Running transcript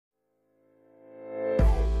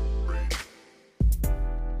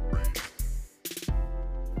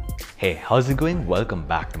Hey, how's it going? Welcome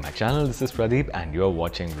back to my channel. This is Pradeep and you're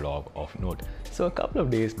watching Vlog of Note. So a couple of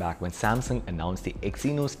days back when Samsung announced the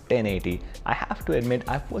Exynos 1080, I have to admit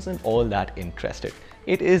I wasn't all that interested.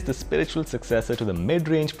 It is the spiritual successor to the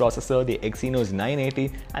mid-range processor, the Exynos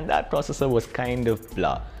 980, and that processor was kind of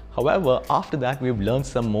blah. However, after that we've learned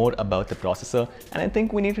some more about the processor and I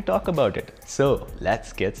think we need to talk about it. So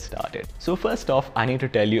let's get started. So first off, I need to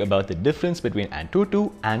tell you about the difference between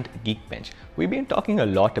Antutu and Geekbench. We've been talking a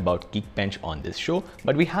lot about Geekbench on this show,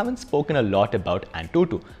 but we haven't spoken a lot about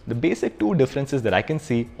Antutu. The basic two differences that I can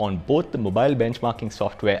see on both the mobile benchmarking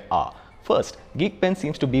software are: first, Geekbench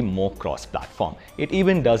seems to be more cross-platform. It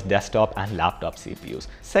even does desktop and laptop CPUs.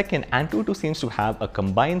 Second, Antutu seems to have a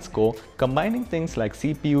combined score combining things like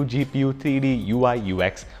CPU, GPU, 3D, UI,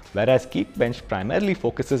 UX, whereas Geekbench primarily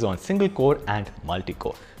focuses on single core and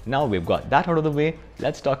multi-core. Now we've got that out of the way,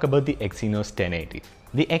 let's talk about the Exynos 1080.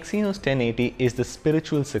 The Exynos 1080 is the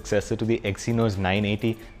spiritual successor to the Exynos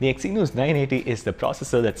 980. The Exynos 980 is the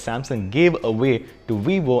processor that Samsung gave away to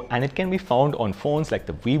Vivo, and it can be found on phones like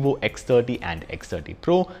the Vivo X30 and X30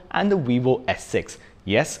 Pro and the Vivo S6.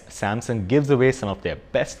 Yes, Samsung gives away some of their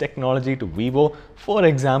best technology to Vivo. For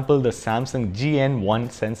example, the Samsung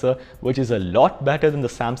GN1 sensor, which is a lot better than the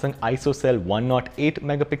Samsung ISOCELL 108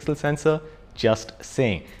 megapixel sensor. Just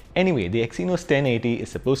saying. Anyway, the Exynos 1080 is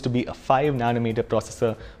supposed to be a 5nm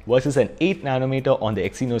processor versus an 8nm on the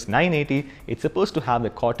Exynos 980. It's supposed to have the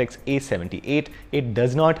Cortex A78. It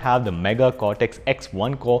does not have the Mega Cortex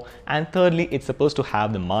X1 core. And thirdly, it's supposed to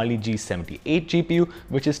have the Mali G78 GPU,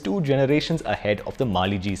 which is 2 generations ahead of the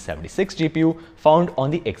Mali G76 GPU found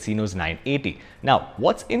on the Exynos 980. Now,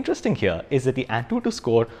 what's interesting here is that the Antutu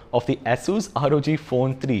score of the Asus ROG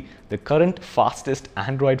Phone 3, the current fastest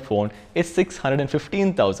Android phone, is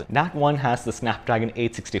 615,000. That one has the Snapdragon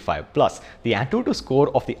 865 Plus. The Antutu score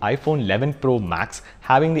of the iPhone 11 Pro Max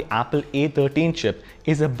having the Apple A13 chip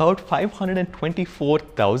is about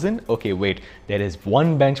 524,000. Okay, wait, there is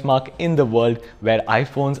one benchmark in the world where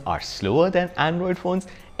iPhones are slower than Android phones.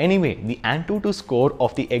 Anyway, the Antutu score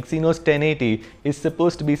of the Exynos 1080 is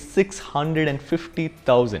supposed to be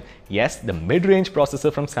 650,000. Yes, the mid-range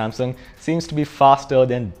processor from Samsung seems to be faster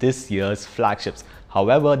than this year's flagships.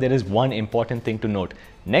 However, there is one important thing to note.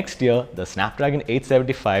 Next year, the Snapdragon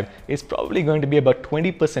 875 is probably going to be about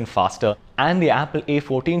 20% faster, and the Apple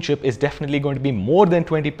A14 chip is definitely going to be more than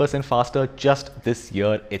 20% faster just this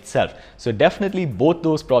year itself. So definitely both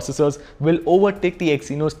those processors will overtake the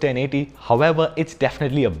Exynos 1080. However, it's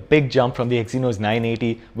definitely a big jump from the Exynos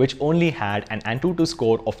 980, which only had an Antutu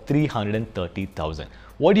score of 330,000.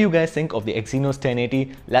 What do you guys think of the Exynos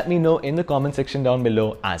 1080? Let me know in the comment section down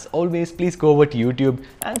below. As always, please go over to YouTube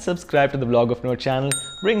and subscribe to the Vlog of Note channel.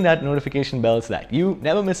 Ring that notification bell so that you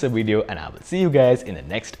never miss a video, and I will see you guys in the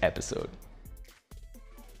next episode.